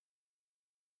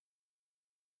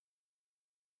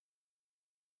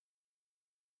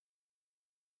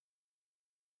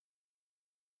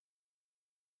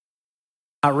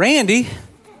Randy.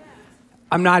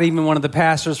 I'm not even one of the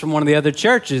pastors from one of the other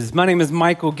churches. My name is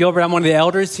Michael Gilbert. I'm one of the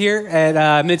elders here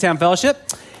at Midtown Fellowship.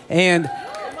 And,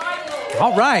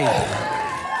 all right.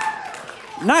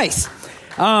 Nice.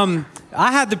 I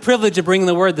had the privilege of bringing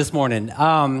the word this morning.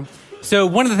 So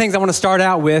one of the things I want to start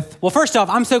out with, well, first off,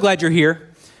 I'm so glad you're here.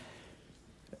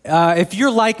 If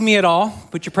you're like me at all,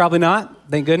 but you're probably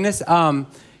not, thank goodness,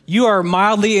 you are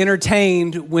mildly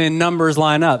entertained when numbers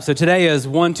line up. So today is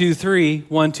 1, 2, 3,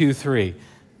 1, 2, 3.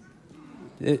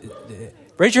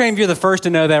 Raise your hand if you're the first to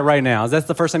know that right now. Is that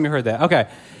the first time you heard that? Okay.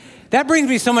 That brings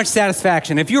me so much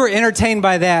satisfaction. If you were entertained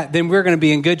by that, then we're going to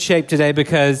be in good shape today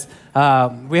because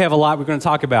we have a lot we're going to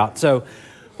talk about. So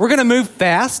we're going to move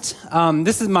fast.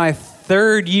 This is my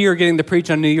third year getting to preach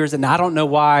on New Year's, and I don't know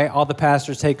why all the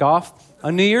pastors take off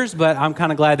on New Year's, but I'm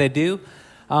kind of glad they do.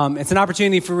 It's an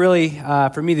opportunity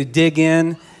for me to dig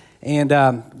in. And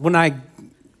when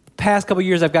past couple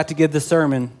years I've got to give this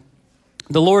sermon,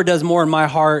 the Lord does more in my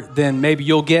heart than maybe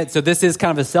you'll get. So this is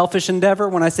kind of a selfish endeavor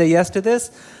when I say yes to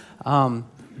this.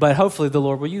 But hopefully the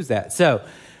Lord will use that. So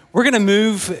we're going to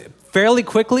move fairly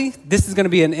quickly. This is going to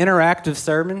be an interactive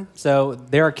sermon. So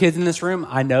there are kids in this room.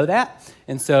 I know that.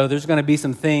 And so there's going to be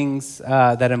some things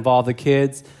that involve the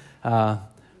kids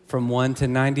from 1 to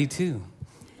 92.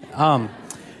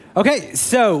 Okay,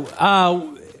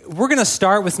 so we're going to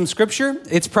start with some scripture.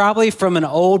 It's probably from an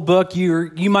old book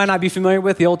you might not be familiar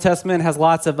with. The Old Testament has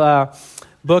lots of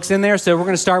books in there. So we're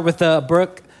going to start with a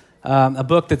book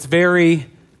that's very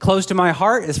close to my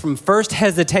heart. It's from First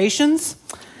Hesitations.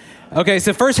 Okay,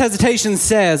 so First Hesitations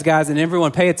says, guys, and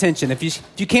everyone pay attention. If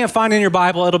you can't find it in your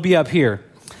Bible, it'll be up here.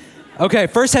 Okay,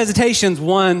 First Hesitations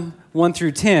 1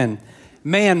 through 10.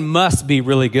 Man must be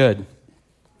really good.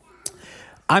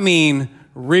 I mean,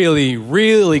 really,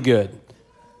 really good.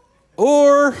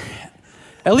 Or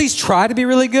at least try to be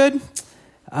really good.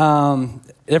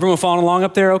 Everyone following along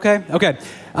up there, okay? Okay.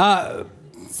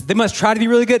 They must try to be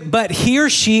really good, but he or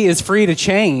she is free to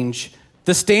change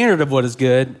the standard of what is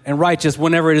good and righteous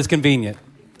whenever it is convenient.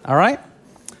 All right?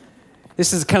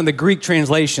 This is kind of the Greek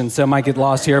translation, so I might get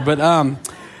lost here, but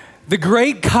the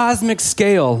great cosmic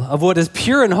scale of what is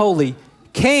pure and holy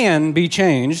can be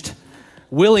changed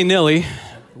willy-nilly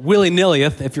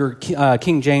if you're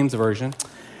King James version,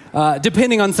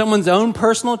 depending on someone's own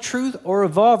personal truth or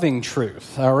evolving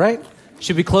truth, all right?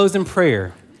 Should be closed in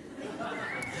prayer.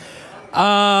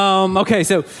 Okay,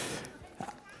 so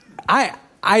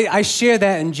I share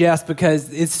that in jest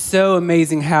because it's so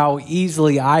amazing how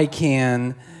easily I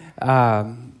can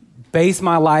base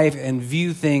my life and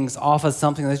view things off of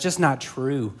something that's just not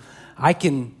true. I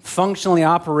can functionally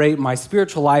operate my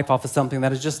spiritual life off of something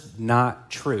that is just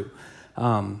not true.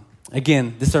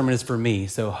 Again, this sermon is for me,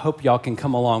 so hope y'all can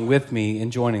come along with me in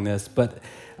joining this. But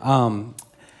I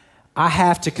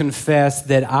have to confess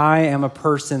that I am a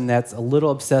person that's a little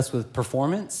obsessed with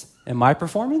performance and my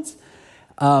performance.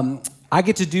 I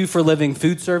get to do for a living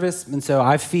food service, and so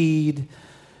I feed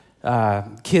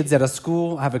kids at a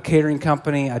school. I have a catering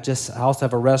company. I also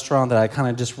have a restaurant that I kind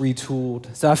of just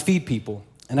retooled. So I feed people,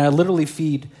 and I literally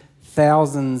feed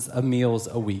thousands of meals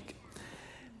a week.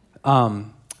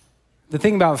 The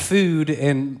thing about food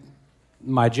and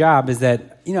my job is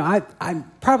that, I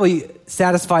probably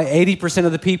satisfy 80%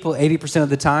 of the people 80% of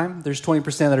the time. There's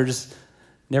 20% that are just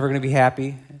never going to be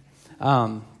happy.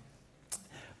 But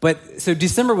so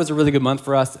December was a really good month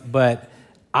for us, but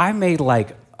I made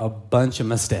like a bunch of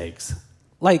mistakes.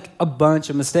 I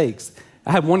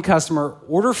had one customer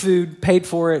order food, paid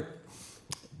for it,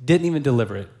 didn't even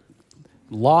deliver it.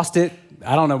 Lost it.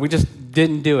 I don't know. We just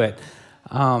didn't do it.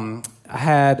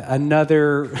 I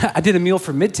did a meal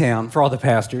for Midtown for all the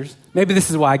pastors. Maybe this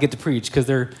is why I get to preach, because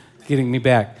they're getting me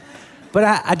back. But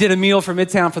I did a meal for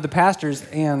Midtown for the pastors,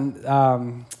 and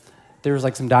there was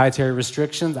like some dietary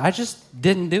restrictions. I just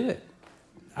didn't do it.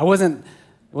 It wasn't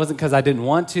because I didn't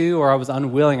want to or I was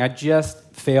unwilling. I just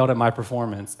failed at my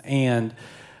performance. And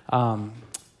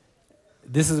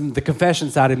this is the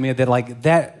confession side of me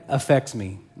that affects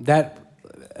me. That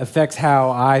affects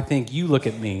how I think you look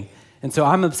at me. And so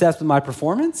I'm obsessed with my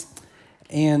performance,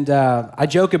 and I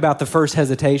joke about the First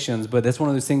Hesitations, but it's one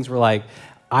of those things where,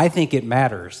 I think it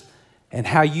matters, and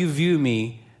how you view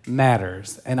me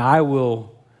matters, and I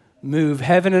will move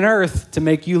heaven and earth to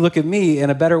make you look at me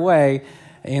in a better way,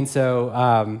 and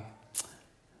so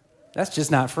that's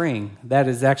just not freeing. That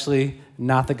is actually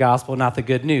not the gospel, not the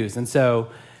good news, and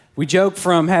so we joke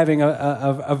from having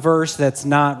a verse that's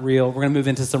not real. We're going to move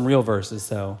into some real verses,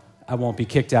 so I won't be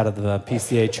kicked out of the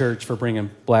PCA church for bringing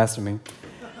blasphemy.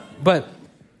 But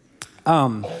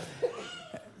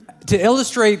to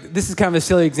illustrate, this is kind of a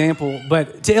silly example,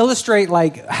 but to illustrate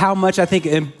like how much I think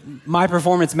my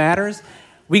performance matters,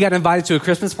 we got invited to a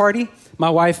Christmas party. My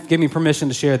wife gave me permission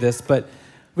to share this, but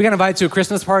we got invited to a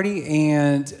Christmas party,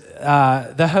 and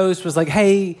the host was like,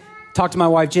 hey, talk to my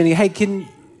wife, Jenny. Hey,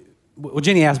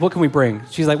 Jenny asked, what can we bring?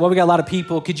 She's like, well, we got a lot of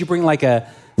people. Could you bring like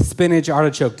a spinach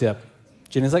artichoke dip?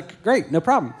 Jenny's like, great, no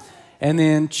problem. And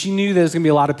then she knew there was going to be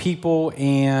a lot of people,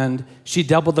 and she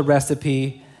doubled the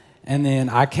recipe. And then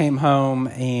I came home,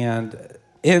 and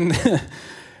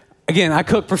again, I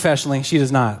cook professionally. She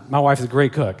does not. My wife is a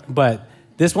great cook. But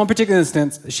this one particular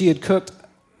instance, she had cooked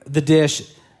the dish.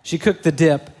 She cooked the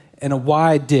dip in a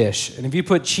wide dish. And if you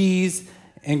put cheese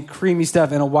and creamy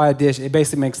stuff in a wide dish, it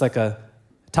basically makes like a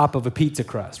top of a pizza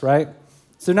crust, right?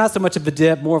 So not so much of a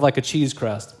dip, more of like a cheese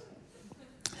crust.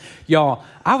 Y'all,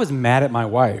 I was mad at my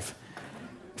wife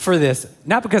for this,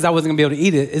 not because I wasn't going to be able to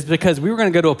eat it, it's because we were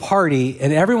going to go to a party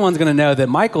and everyone's going to know that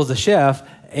Michael's a chef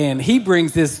and he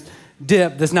brings this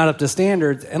dip that's not up to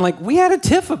standards. And like, we had a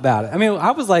tiff about it. I mean,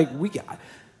 I was like,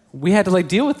 we had to like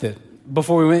deal with it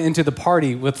before we went into the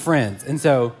party with friends. And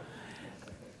so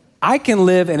I can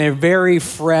live in a very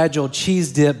fragile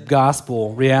cheese dip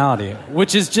gospel reality,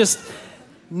 which is just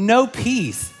no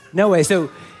peace, no way.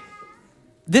 So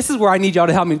this is where I need y'all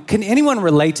to help me. Can anyone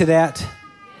relate to that? Yes.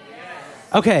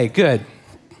 Okay, good.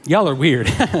 Y'all are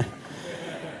weird.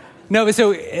 No, but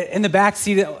so in the back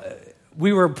seat,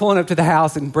 we were pulling up to the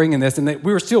house and bringing this, and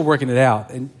we were still working it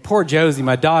out. And poor Josie,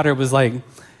 my daughter, was like,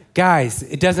 guys,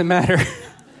 it doesn't matter.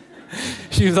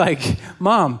 She was like,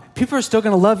 Mom, people are still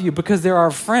going to love you because they're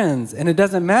our friends, and it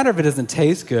doesn't matter if it doesn't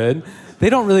taste good. They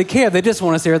don't really care. They just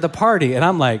want us there at the party. And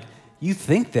I'm like, you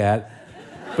think that?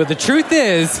 But the truth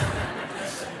is,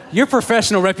 your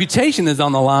professional reputation is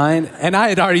on the line, and I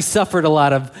had already suffered a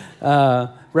lot of I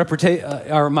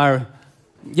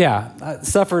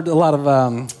suffered a lot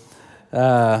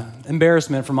of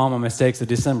embarrassment from all my mistakes of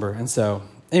December. And so,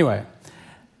 anyway,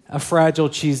 a fragile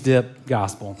cheese dip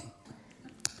gospel.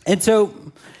 And so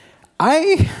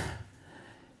I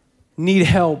need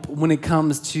help when it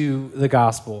comes to the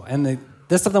gospel. And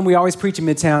that's something we always preach in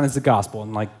Midtown is the gospel.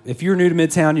 And like, if you're new to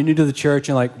Midtown, you're new to the church,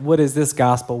 you're like, what is this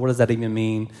gospel? What does that even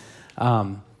mean?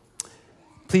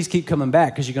 Please keep coming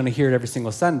back because you're going to hear it every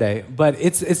single Sunday. But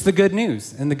it's the good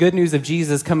news. And the good news of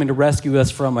Jesus coming to rescue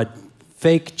us from a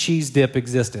fake cheese dip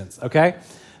existence, okay?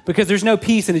 Because there's no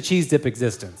peace in a cheese dip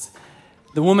existence.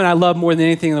 The woman I love more than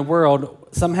anything in the world,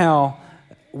 somehow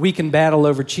we can battle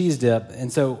over cheese dip. And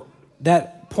so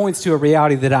that points to a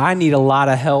reality that I need a lot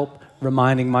of help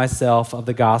reminding myself of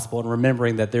the gospel and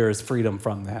remembering that there is freedom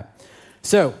from that.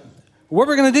 So what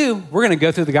we're going to do, we're going to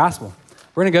go through the gospel.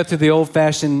 We're going to go through the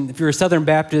old-fashioned, if you're a Southern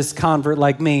Baptist convert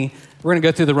like me, we're going to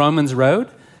go through the Romans road,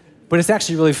 but it's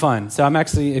actually really fun. So I'm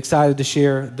actually excited to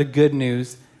share the good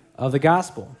news of the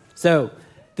gospel. So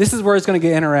this is where it's going to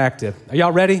get interactive. Are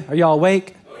y'all ready? Are y'all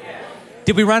awake? Yeah.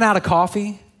 Did we run out of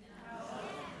coffee?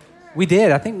 We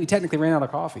did. I think we technically ran out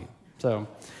of coffee. So,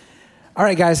 all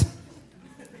right, guys.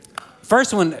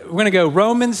 First one, we're going to go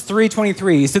Romans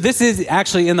 3:23. So this is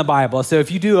actually in the Bible. So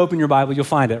if you do open your Bible, you'll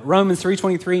find it. Romans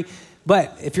 3:23.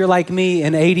 But if you're like me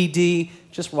and ADD,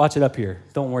 just watch it up here.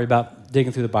 Don't worry about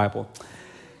digging through the Bible.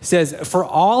 It says, for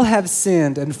all have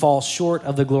sinned and fall short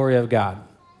of the glory of God.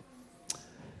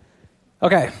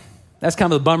 Okay, that's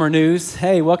kind of the bummer news.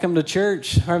 Hey, welcome to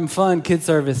church. Having fun, kid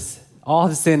service. All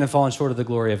have sinned and fallen short of the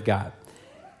glory of God.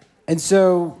 And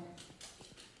so,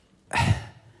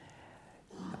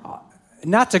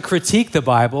 not to critique the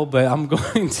Bible, but I'm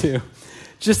going to.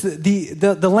 Just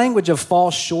the language of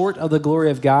fall short of the glory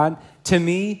of God, to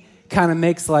me, kind of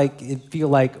makes like it feel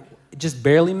like it just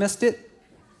barely missed it.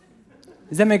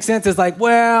 Does that make sense? It's like,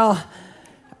 well,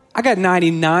 I got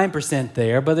 99%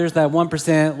 there, but there's that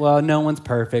 1%, well, no one's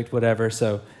perfect, whatever.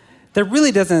 So that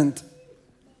really doesn't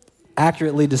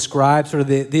accurately describe sort of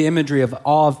the imagery of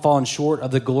all have fallen short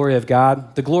of the glory of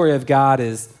God. The glory of God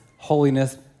is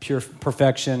holiness, pure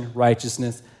perfection,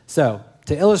 righteousness. So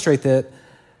to illustrate that,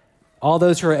 all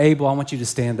those who are able, I want you to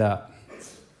stand up.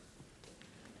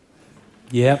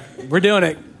 Yep, we're doing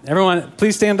it. Everyone,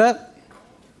 please stand up.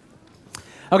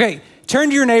 Okay, turn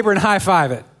to your neighbor and high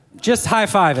five it. Just high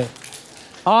five it.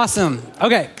 Awesome.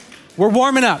 Okay, we're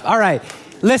warming up. All right,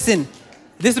 listen,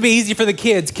 this will be easy for the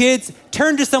kids. Kids,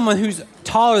 turn to someone who's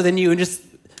taller than you and just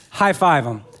high five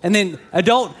them. And then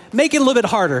adult, make it a little bit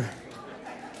harder.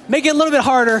 Make it a little bit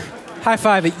harder. High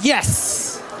five it.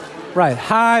 Yes. Right,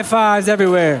 high fives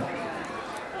everywhere.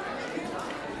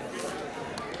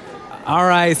 All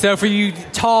right, so for you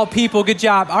tall people, good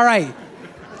job. All right,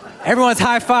 everyone's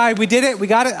high five. We did it. We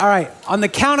got it. All right, on the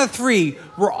count of 3,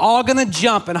 we're all going to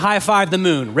jump and high five the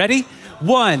moon. Ready?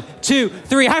 1, 2,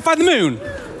 3. High five the moon.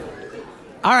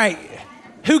 All right.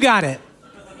 Who got it?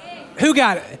 Who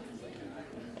got it?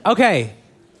 Okay.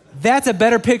 That's a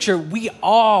better picture. We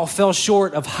all fell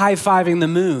short of high-fiving the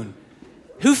moon.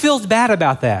 Who feels bad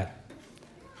about that?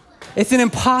 It's an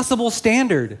impossible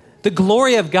standard. The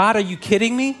glory of God, are you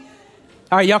kidding me?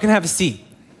 All right, y'all can have a seat.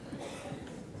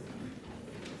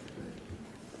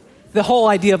 The whole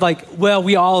idea of like, well,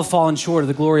 we all have fallen short of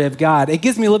the glory of God. It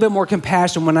gives me a little bit more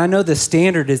compassion when I know the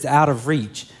standard is out of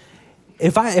reach.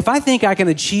 If I think I can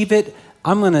achieve it,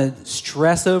 I'm going to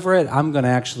stress over it. I'm going to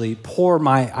actually pour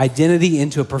my identity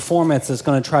into a performance that's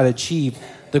going to try to achieve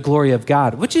the glory of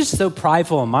God, which is so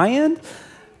prideful on my end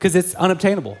because it's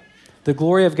unobtainable. The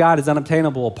glory of God is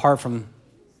unobtainable apart from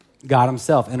God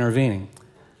himself intervening.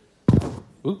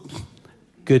 Oops.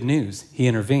 Good news. He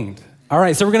intervened. All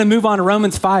right, so we're going to move on to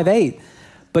Romans 5:8.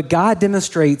 But God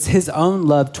demonstrates his own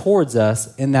love towards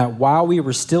us in that while we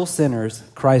were still sinners,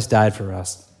 Christ died for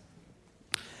us.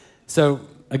 So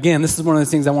again, this is one of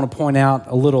those things I want to point out,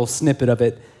 a little snippet of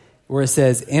it, where it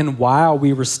says, and while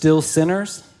we were still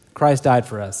sinners, Christ died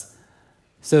for us.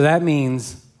 So that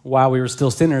means while we were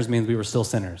still sinners means we were still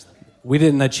sinners. We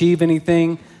didn't achieve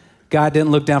anything. God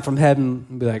didn't look down from heaven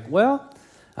and be like, well,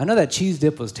 I know that cheese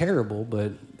dip was terrible,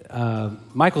 but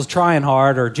Michael's trying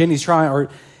hard or Jenny's trying, or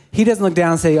he doesn't look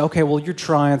down and say, okay, well, you're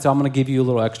trying, so I'm going to give you a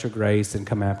little extra grace and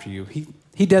come after you.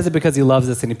 He does it because he loves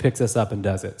us and he picks us up and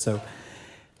does it. So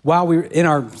while we're in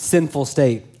our sinful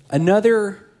state,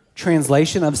 another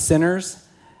translation of sinners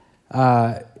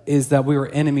is that we were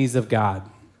enemies of God.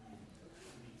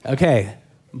 Okay,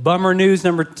 bummer news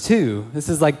number 2. This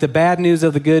is like the bad news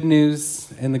of the good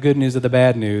news and the good news of the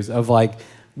bad news of like,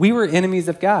 we were enemies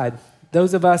of God.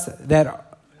 Those of us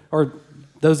that, or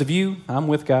those of you, I'm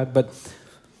with God, but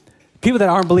people that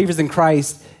aren't believers in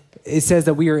Christ, it says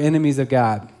that we are enemies of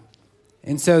God.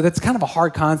 And so that's kind of a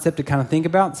hard concept to kind of think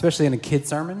about, especially in a kid's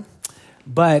sermon.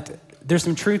 But there's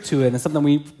some truth to it, and it's something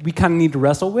we kind of need to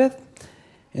wrestle with.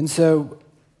 And so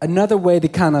another way to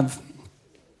kind of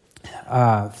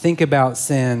think about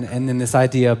sin and then this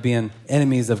idea of being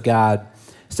enemies of God.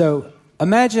 So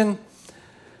imagine,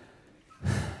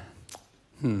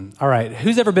 all right,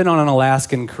 who's ever been on an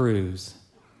Alaskan cruise?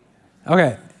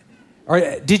 Okay. Or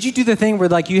did you do the thing where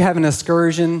like you have an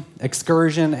excursion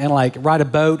and like ride a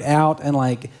boat out and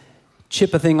like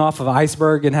chip a thing off of an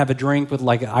iceberg and have a drink with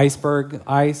like iceberg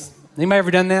ice? Anybody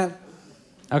ever done that?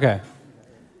 Okay.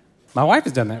 My wife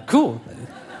has done that. Cool.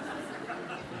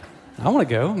 I want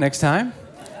to go next time.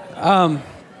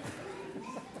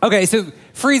 Okay, so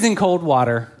freezing cold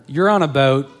water. You're on a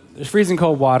boat. There's freezing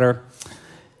cold water.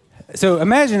 So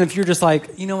imagine if you're just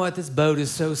like, you know what, this boat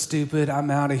is so stupid, I'm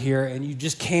out of here, and you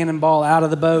just cannonball out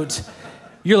of the boat.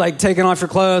 You're like taking off your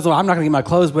clothes. Well, I'm not going to get my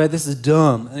clothes wet. This is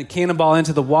dumb. And a cannonball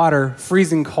into the water,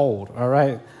 freezing cold, all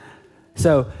right?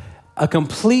 So a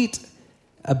complete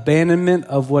abandonment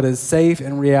of what is safe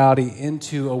in reality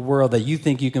into a world that you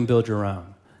think you can build your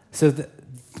own. So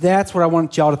that's what I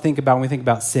want y'all to think about when we think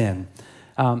about sin.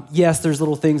 Yes, there's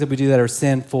little things that we do that are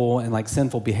sinful and like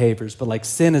sinful behaviors, but like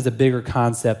sin is a bigger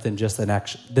concept than just an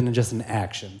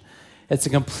action. It's a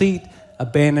complete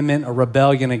abandonment or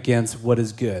rebellion against what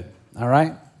is good. All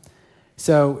right?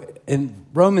 So in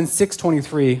Romans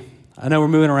 6:23, I know we're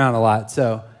moving around a lot,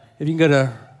 so if you can go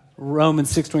to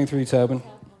Romans 6:23, Tobin.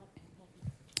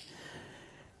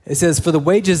 It says, for the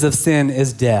wages of sin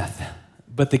is death,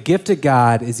 but the gift of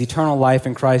God is eternal life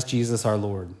in Christ Jesus our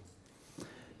Lord.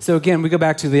 So again, we go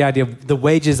back to the idea of the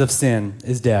wages of sin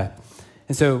is death.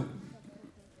 And so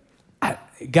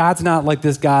God's not like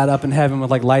this God up in heaven with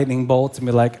like lightning bolts and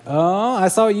be like, oh, I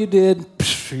saw what you did.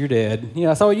 Psh, you're dead. Yeah,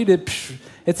 I saw what you did. Psh.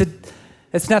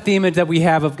 It's not the image that we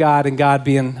have of God, and God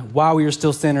being, while we were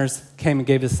still sinners, came and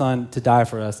gave his son to die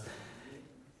for us.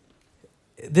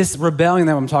 This rebellion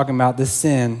that I'm talking about, this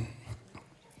sin,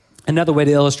 another way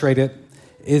to illustrate it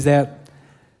is that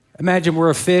imagine we're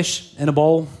a fish in a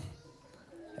bowl.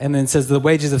 And then it says the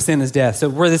wages of sin is death. So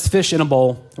we're this fish in a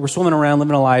bowl. We're swimming around,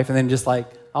 living a life. And then just like,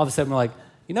 all of a sudden we're like,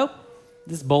 you know,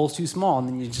 this bowl's too small. And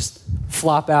then you just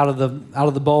flop out of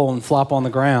the bowl and flop on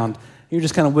the ground. You're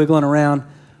just kind of wiggling around.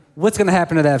 What's going to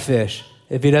happen to that fish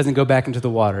if he doesn't go back into the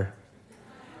water?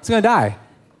 It's going to die.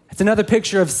 It's another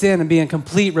picture of sin and being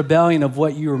complete rebellion of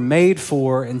what you were made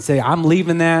for and say, I'm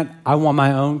leaving that. I want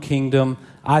my own kingdom.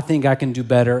 I think I can do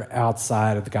better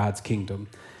outside of God's kingdom.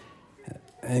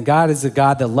 And God is a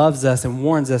God that loves us and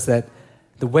warns us that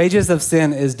the wages of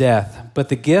sin is death, but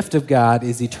the gift of God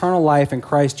is eternal life in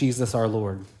Christ Jesus our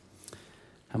Lord.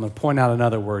 I'm going to point out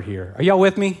another word here. Are y'all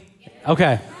with me?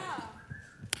 Okay.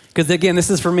 Because again,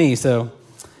 this is for me. So,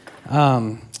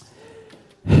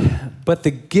 But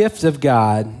the gift of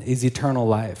God is eternal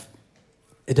life.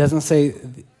 It doesn't say,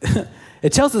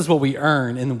 it tells us what we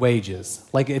earn in wages.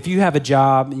 Like if you have a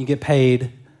job and you get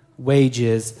paid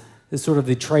wages, it's sort of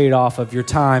the trade-off of your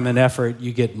time and effort,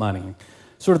 you get money.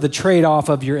 Sort of the trade-off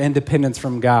of your independence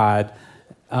from God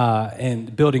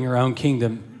and building your own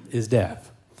kingdom is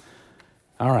death.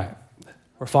 All right,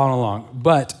 we're following along.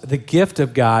 But the gift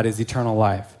of God is eternal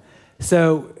life.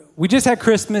 So we just had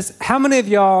Christmas. How many of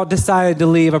y'all decided to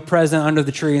leave a present under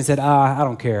the tree and said, I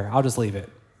don't care, I'll just leave it?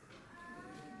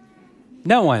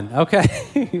 No one,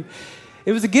 okay.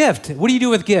 It was a gift. What do you do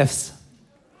with gifts?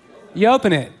 You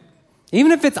open it.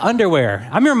 Even if it's underwear.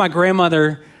 I remember my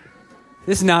grandmother,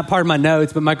 this is not part of my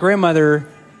notes, but my grandmother,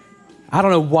 I don't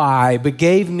know why, but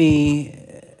gave me,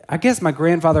 I guess my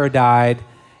grandfather had died,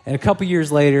 and a couple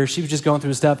years later, she was just going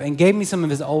through stuff and gave me some of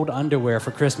his old underwear for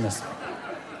Christmas.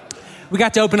 We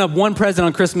got to open up one present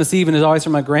on Christmas Eve, and it was always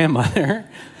from my grandmother.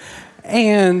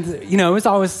 And, you know, it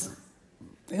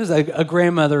was a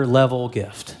grandmother level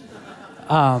gift.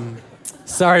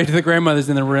 Sorry to the grandmothers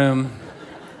in the room.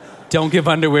 Don't give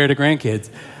underwear to grandkids.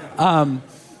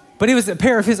 But it was a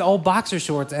pair of his old boxer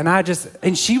shorts,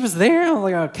 and she was there. I was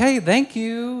like, okay, thank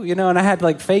you. You know, and I had to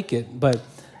like fake it. But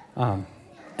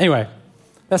anyway,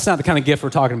 that's not the kind of gift we're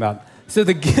talking about. So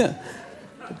the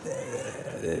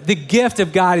gift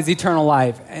of God is eternal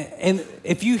life. And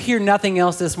if you hear nothing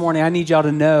else this morning, I need y'all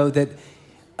to know that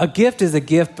a gift is a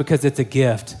gift because it's a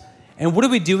gift. And what do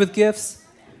we do with gifts?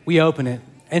 We open it.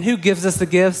 And who gives us the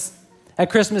gifts? At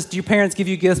Christmas, do your parents give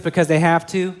you gifts because they have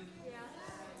to? Yeah.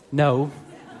 No.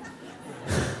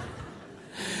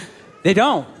 They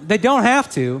don't. They don't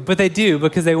have to, but they do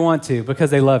because they want to, because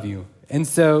they love you. And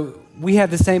so we have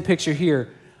the same picture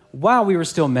here. While we were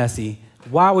still messy,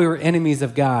 while we were enemies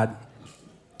of God,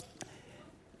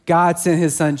 God sent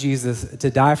his son Jesus to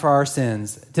die for our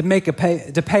sins, to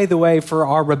pay the way for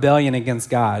our rebellion against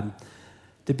God,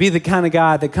 to be the kind of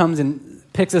God that comes and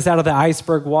picks us out of the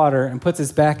iceberg water and puts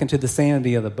us back into the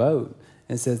sanity of the boat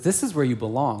and says, this is where you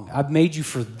belong. I've made you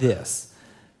for this.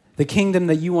 The kingdom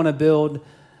that you want to build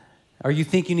or you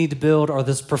think you need to build, or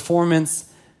this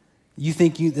performance you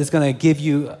think is going to give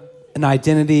you an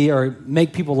identity or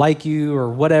make people like you or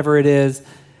whatever it is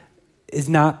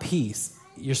not peace.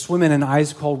 You're swimming in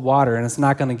ice cold water, and it's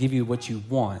not going to give you what you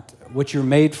want. What you're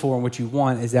made for and what you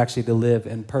want is actually to live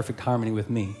in perfect harmony with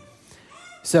me.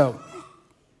 So,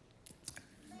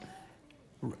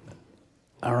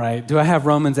 all right. Do I have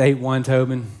Romans 8:1,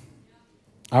 Tobin?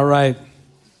 All right.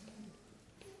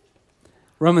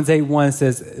 Romans 8:1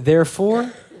 says,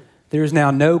 therefore, there is now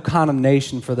no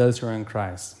condemnation for those who are in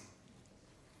Christ.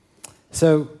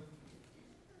 So,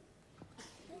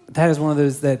 that is one of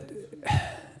those that,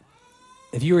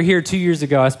 if you were here 2 years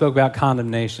ago, I spoke about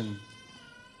condemnation.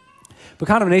 But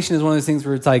condemnation is one of those things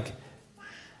where it's like,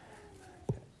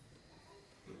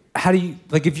 how do you,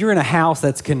 like if you're in a house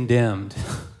that's condemned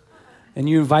and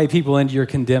you invite people into your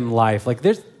condemned life, like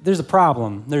there's a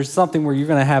problem. There's something where you're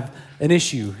going to have an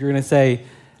issue. You're going to say,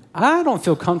 I don't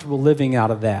feel comfortable living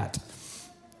out of that.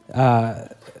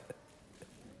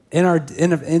 In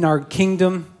our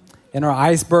kingdom, in our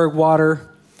iceberg water,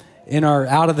 in our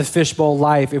out of the fishbowl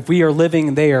life, if we are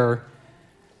living there,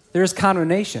 there's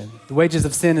condemnation. The wages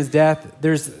of sin is death.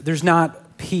 There's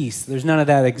not peace. There's none of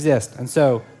that exists. And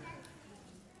so,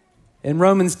 in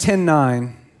Romans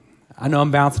 10:9, I know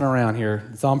I'm bouncing around here.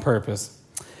 It's on purpose.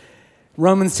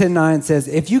 Romans 10:9 says,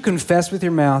 if you confess with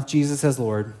your mouth Jesus as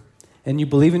Lord, and you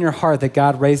believe in your heart that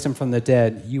God raised him from the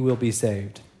dead, you will be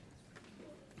saved.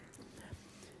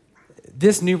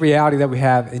 This new reality that we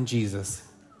have in Jesus,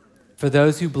 for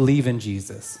those who believe in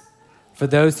Jesus, for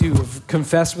those who have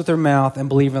confessed with their mouth and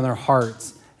believe in their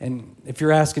hearts, and if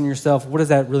you're asking yourself, what does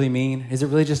that really mean? Is it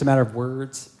really just a matter of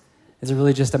words? Is it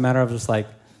really just a matter of just like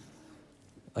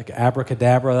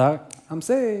abracadabra, I'm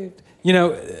saved? You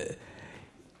know,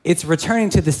 it's returning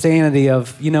to the sanity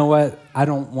of, you know what? I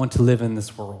don't want to live in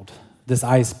this world, this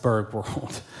iceberg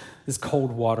world, this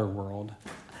cold water world.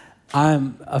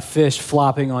 I'm a fish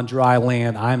flopping on dry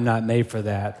land. I'm not made for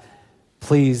that.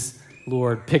 Please,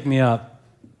 Lord, pick me up.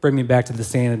 Bring me back to the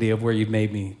sanity of where you've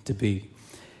made me to be.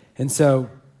 And so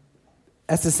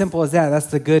that's as simple as that. That's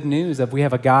the good news of we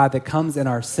have a God that comes in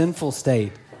our sinful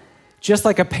state. Just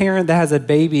like a parent that has a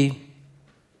baby.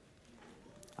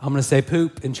 I'm going to say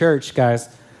poop in church, guys.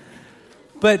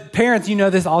 But parents, you know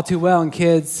this all too well. And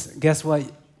kids, guess what?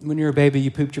 When you're a baby,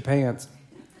 you pooped your pants.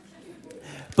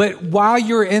 But while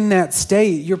you're in that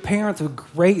state, your parents with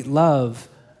great love,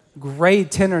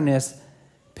 great tenderness,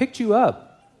 picked you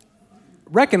up,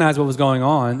 recognized what was going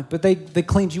on, but they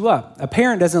cleaned you up. A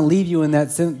parent doesn't leave you in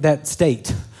that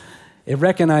state. It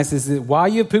recognizes that while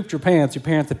you pooped your pants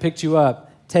have picked you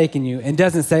up, taken you, and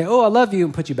doesn't say, oh, I love you,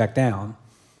 and put you back down.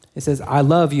 It says, I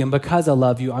love you, and because I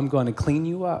love you, I'm going to clean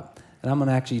you up. And I'm going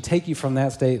to actually take you from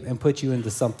that state and put you into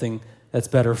something that's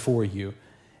better for you.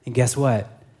 And guess what?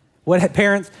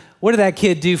 Parents, what did that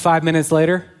kid do 5 minutes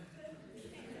later?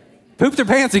 Pooped their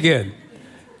pants again.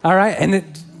 All right?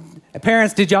 And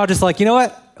parents, did y'all just like, you know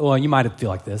what? Well, you might feel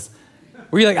like this.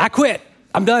 Where you're like, I quit.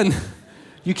 I'm done.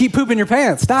 You keep pooping your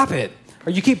pants. Stop it.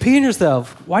 Or you keep peeing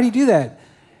yourself. Why do you do that?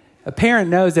 A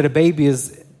parent knows that a baby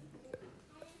is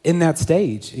in that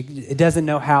stage. It doesn't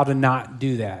know how to not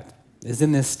do that. It's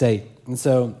in this state. And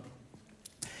so,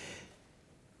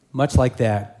 much like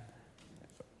that,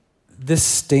 this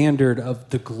standard of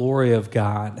the glory of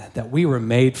God that we were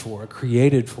made for,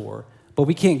 created for, but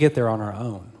we can't get there on our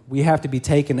own. We have to be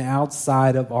taken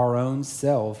outside of our own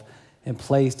self and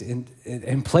placed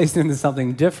into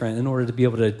something different in order to be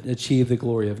able to achieve the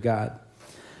glory of God.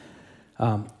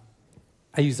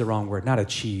 I used the wrong word, not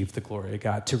achieve the glory of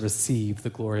God, to receive the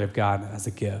glory of God as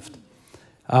a gift.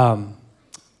 And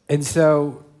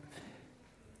so,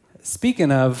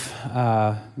 speaking of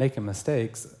making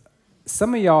mistakes,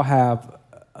 some of y'all have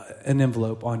an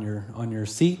envelope on your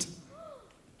seat.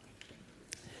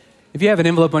 If you have an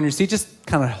envelope on your seat, just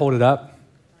kind of hold it up.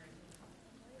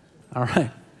 All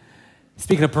right.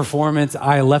 Speaking of performance,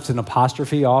 I left an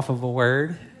apostrophe off of a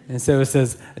word. And so it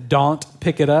says, don't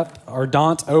pick it up or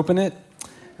don't open it.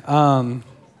 All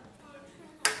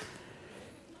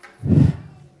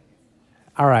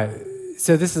right.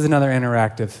 So this is another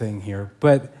interactive thing here.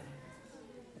 But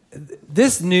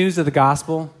this news of the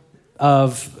gospel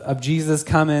of Jesus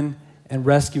coming and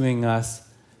rescuing us,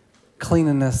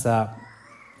 cleaning us up,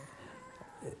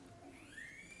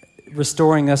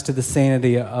 restoring us to the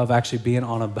sanity of actually being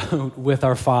on a boat with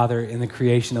our Father in the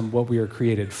creation of what we were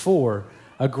created for,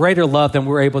 a greater love than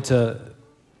we're able to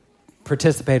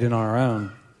participate in on our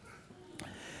own.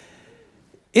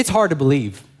 It's hard to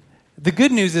believe. The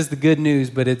good news is the good news,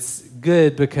 but it's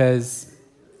good because,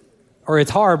 or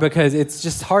it's hard because it's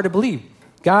just hard to believe.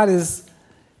 God is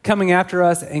coming after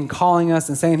us and calling us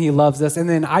and saying he loves us. And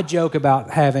then I joke about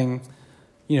having,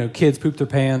 kids poop their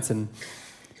pants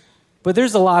but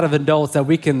there's a lot of adults that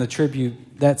we can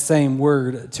attribute that same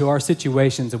word to our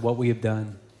situations of what we have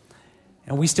done.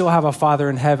 And we still have a Father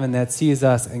in heaven that sees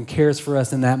us and cares for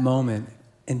us in that moment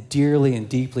and dearly and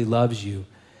deeply loves you.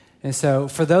 And so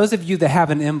for those of you that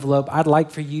have an envelope, I'd like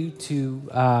for you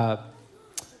to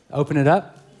open it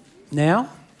up now.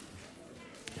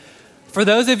 For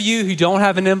those of you who don't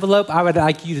have an envelope, I would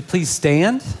like you to please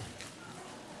stand.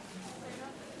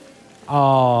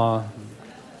 All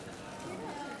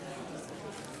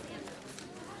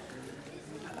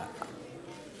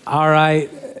right.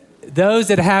 Those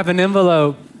that have an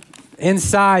envelope,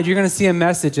 inside, you're going to see a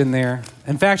message in there.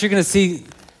 In fact, you're going to see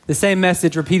the same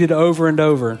message repeated over and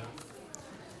over.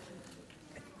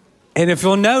 And if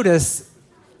you'll notice,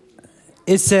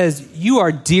 it says, you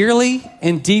are dearly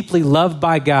and deeply loved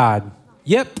by God.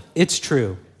 Yep, it's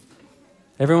true.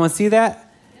 Everyone see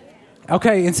that?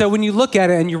 Okay, and so when you look at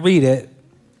it and you read it,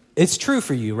 it's true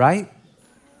for you, right?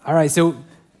 All right, so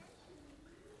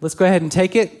let's go ahead and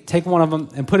take one of them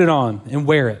and put it on and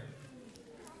wear it.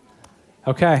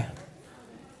 Okay.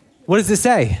 What does it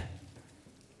say?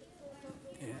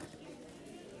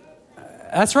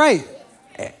 That's right.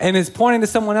 And it's pointing to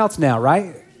someone else now,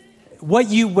 right? What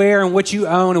you wear and what you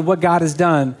own and what God has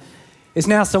done is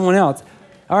now someone else.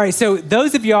 All right, so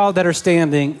those of y'all that are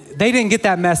standing, they didn't get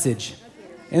that message.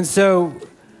 And so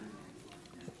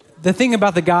the thing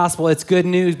about the gospel, it's good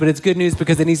news, but it's good news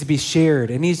because it needs to be shared.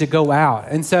 It needs to go out.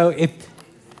 And so if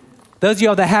those of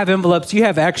y'all that have envelopes, you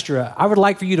have extra, I would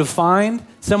like for you to find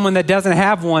someone that doesn't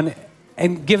have one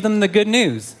and give them the good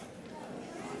news.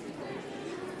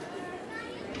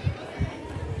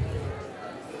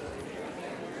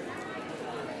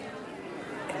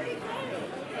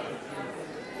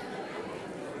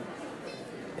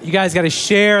 You guys got to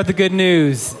share the good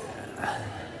news.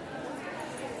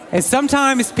 And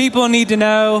sometimes people need to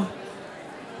know,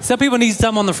 some people need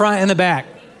some on the front and the back.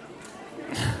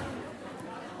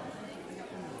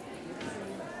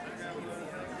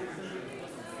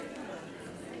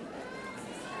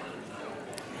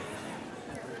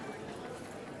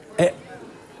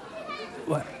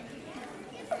 What?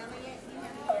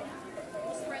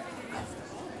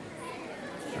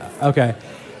 Okay.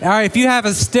 All right, if you have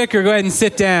a sticker, go ahead and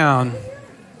sit down.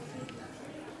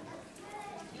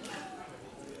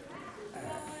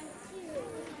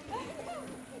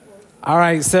 All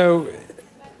right, so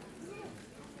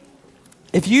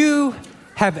if you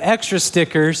have extra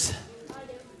stickers,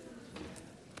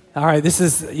 all right,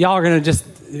 y'all are going to just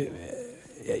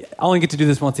I only get to do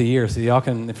this once a year, so y'all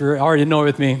can, if you're already annoyed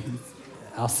with me,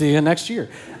 I'll see you next year.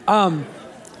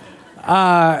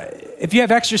 If you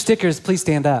have extra stickers, please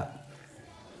stand up.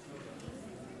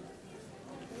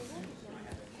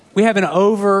 We have an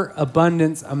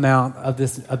overabundance amount of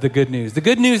the good news. The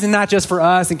good news is not just for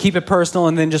us and keep it personal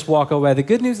and then just walk away. The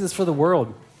good news is for the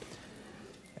world.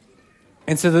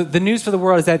 And so the news for the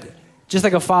world is that just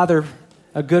like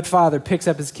a good father picks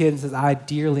up his kid and says, I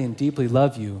dearly and deeply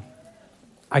love you.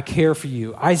 I care for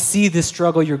you. I see the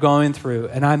struggle you're going through,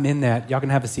 and I'm in that. Y'all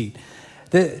can have a seat.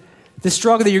 The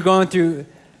struggle that you're going through,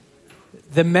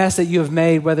 the mess that you have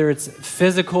made, whether it's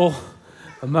physical,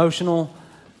 emotional,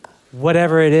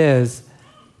 whatever it is,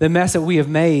 the mess that we have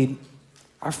made,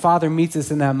 our Father meets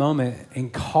us in that moment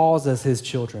and calls us his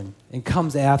children and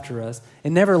comes after us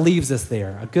and never leaves us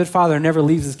there. A good father never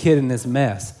leaves his kid in this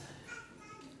mess.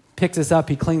 Picks us up,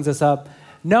 he cleans us up,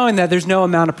 knowing that there's no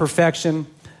amount of perfection.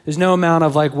 There's no amount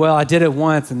of like, well, I did it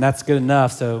once and that's good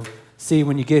enough, so see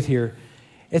when you get here.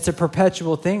 It's a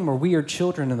perpetual thing where we are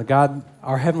children and the God,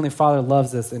 our Heavenly Father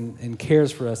loves us and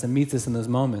cares for us and meets us in those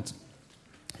moments.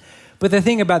 But the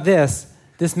thing about this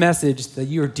message that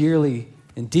you are dearly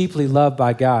and deeply loved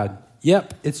by God,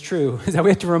 yep, it's true, is that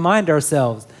we have to remind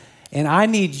ourselves. And I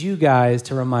need you guys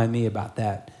to remind me about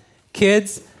that.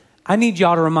 Kids, I need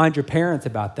y'all to remind your parents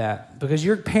about that because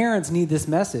your parents need this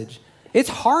message. It's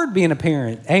hard being a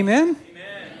parent, amen?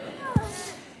 Amen.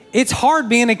 It's hard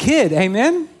being a kid,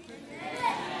 amen?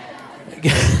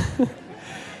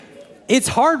 It's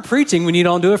hard preaching when you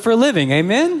don't do it for a living,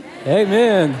 amen?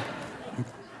 Amen.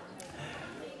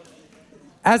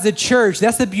 As a church,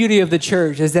 that's the beauty of the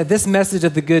church, is that this message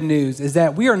of the good news is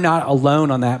that we are not alone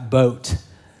on that boat.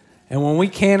 And when we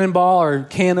cannonball or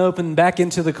can open back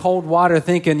into the cold water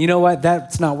thinking, you know what,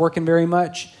 that's not working very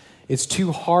much, it's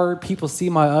too hard, people see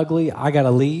my ugly, I got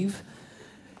to leave.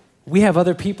 We have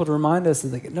other people to remind us,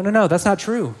 that, no, that's not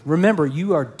true. Remember,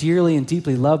 you are dearly and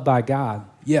deeply loved by God.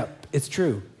 Yep, it's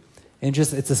true. And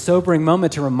it's a sobering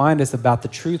moment to remind us about the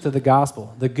truth of the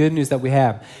gospel, the good news that we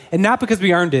have. And not because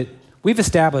we earned it. We've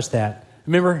established that.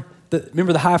 Remember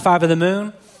the high five of the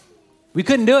moon? We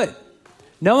couldn't do it.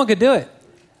 No one could do it.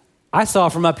 I saw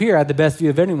from up here, I had the best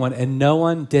view of anyone, and no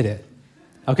one did it.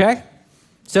 Okay?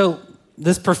 So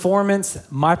this performance,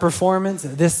 my performance,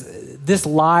 this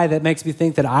lie that makes me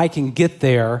think that I can get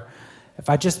there, if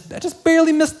I just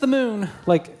barely missed the moon,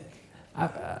 like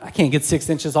I can't get 6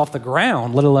 inches off the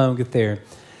ground, let alone get there.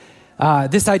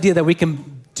 This idea that we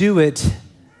can do it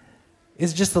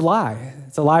is just a lie.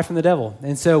 It's a lie from the devil.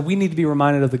 And so we need to be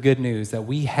reminded of the good news that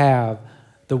we have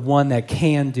the one that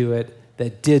can do it,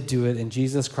 that did do it in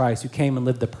Jesus Christ, who came and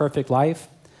lived the perfect life,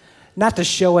 not to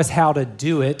show us how to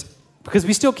do it, because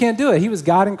we still can't do it. He was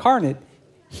God incarnate.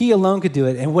 He alone could do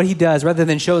it. And what he does, rather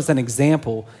than show us an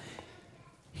example,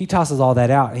 he tosses all that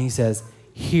out and he says,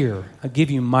 here, I'll give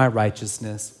you my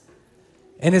righteousness.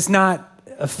 And it's not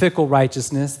a fickle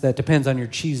righteousness that depends on your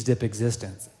cheese dip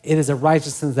existence. It is a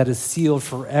righteousness that is sealed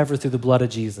forever through the blood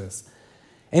of Jesus.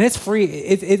 And it's free.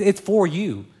 It's for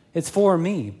you. It's for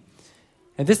me.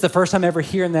 And this is the first time ever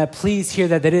hearing that. Please hear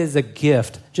that it is a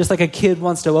gift. Just like a kid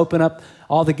wants to open up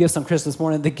all the gifts on Christmas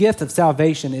morning, the gift of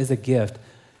salvation is a gift.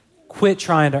 Quit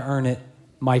trying to earn it,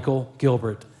 Michael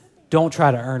Gilbert. Don't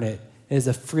try to earn it. It is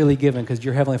a freely given because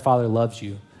your Heavenly Father loves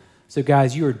you. So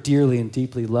guys, you are dearly and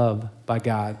deeply loved by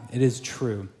God. It is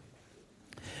true.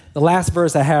 The last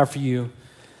verse I have for you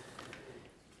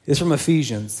is from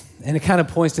Ephesians. And it kind of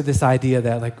points to this idea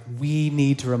that we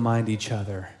need to remind each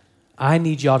other. I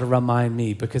need y'all to remind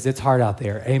me because it's hard out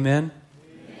there. Amen?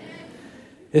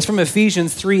 It's from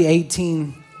Ephesians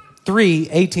 3:18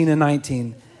 and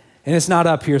 19. And it's not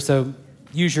up here, so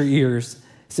use your ears.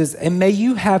 It says, and may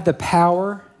you have the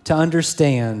power to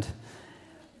understand,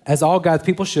 as all God's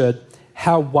people should,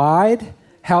 how wide,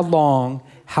 how long,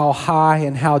 how high,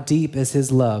 and how deep is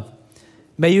his love.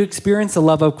 May you experience the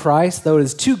love of Christ, though it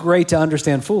is too great to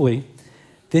understand fully,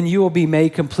 then you will be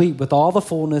made complete with all the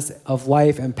fullness of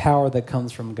life and power that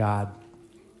comes from God.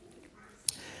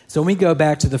 So when we go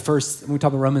back to when we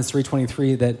talk about Romans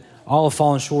 3:23, that all have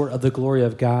fallen short of the glory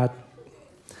of God,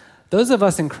 those of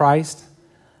us in Christ,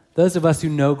 those of us who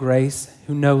know grace,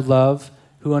 who know love,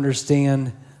 who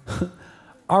understand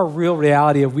our real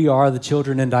reality of we are the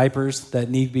children in diapers that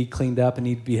need to be cleaned up and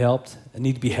need to be helped, and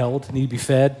need to be held, need to be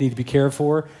fed, need to be cared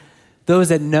for. Those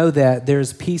that know that,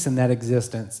 there's peace in that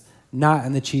existence, not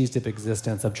in the cheese dip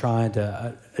existence of trying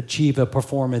to achieve a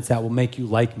performance that will make you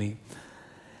like me.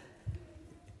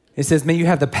 It says, may you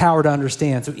have the power to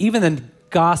understand. So even the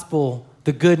gospel,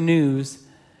 the good news,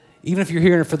 even if you're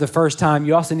hearing it for the first time,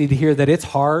 you also need to hear that it's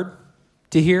hard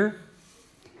to hear.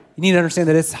 You need to understand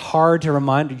that it's hard to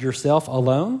remind yourself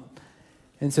alone,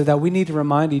 and so that we need to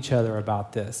remind each other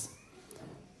about this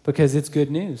because it's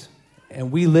good news.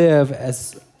 And we live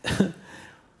as,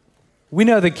 we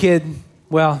know the kid,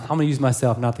 well, I'm going to use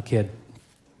myself, not the kid.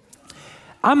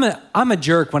 I'm a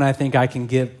jerk when I think I can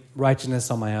get righteousness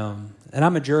on my own. And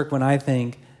I'm a jerk when I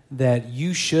think that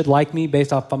you should like me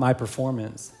based off of my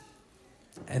performance.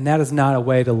 And that is not a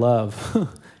way to love.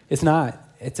 It's not.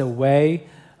 It's a way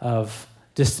of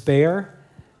despair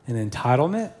and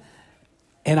entitlement.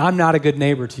 And I'm not a good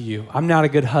neighbor to you. I'm not a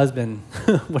good husband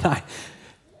when I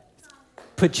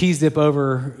put cheese dip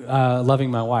over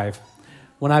loving my wife.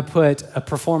 When I put a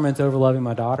performance over loving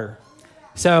my daughter.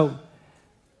 So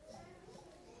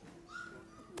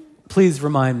please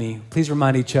remind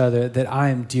each other that I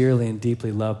am dearly and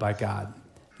deeply loved by God.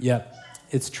 Yep,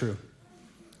 it's true.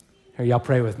 Here, y'all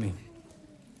pray with me.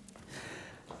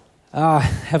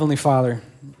 Heavenly Father,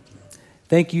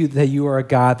 thank you that you are a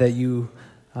God that you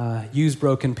use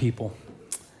broken people.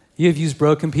 You have used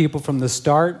broken people from the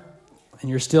start, and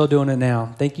you're still doing it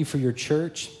now. Thank you for your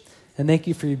church, and thank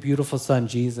you for your beautiful son,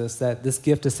 Jesus, that this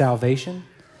gift of salvation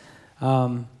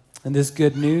and this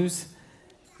good news,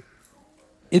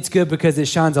 it's good because it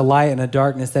shines a light in a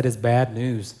darkness that is bad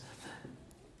news.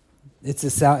 It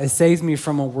saves me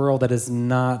from a world that is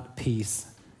not peace.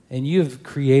 And you have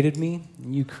created me,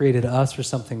 and you created us for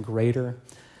something greater.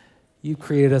 You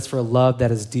created us for a love that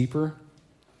is deeper,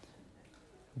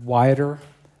 wider,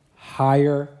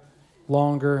 higher,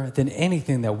 longer than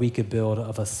anything that we could build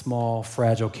of a small,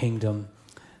 fragile kingdom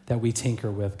that we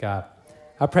tinker with, God.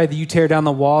 I pray that you tear down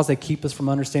the walls that keep us from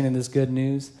understanding this good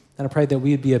news. And I pray that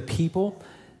we would be a people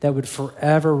that would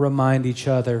forever remind each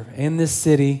other in this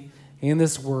city, in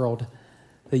this world,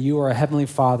 that you are a heavenly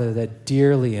Father that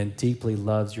dearly and deeply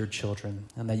loves your children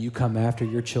and that you come after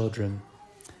your children.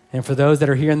 And for those that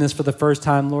are hearing this for the first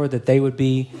time, Lord, that they would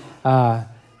be, that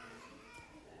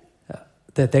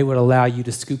they would allow you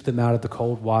to scoop them out of the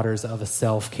cold waters of a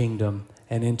self-kingdom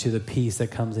and into the peace that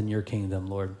comes in your kingdom,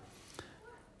 Lord.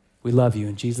 We love you.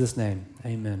 In Jesus' name,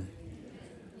 amen.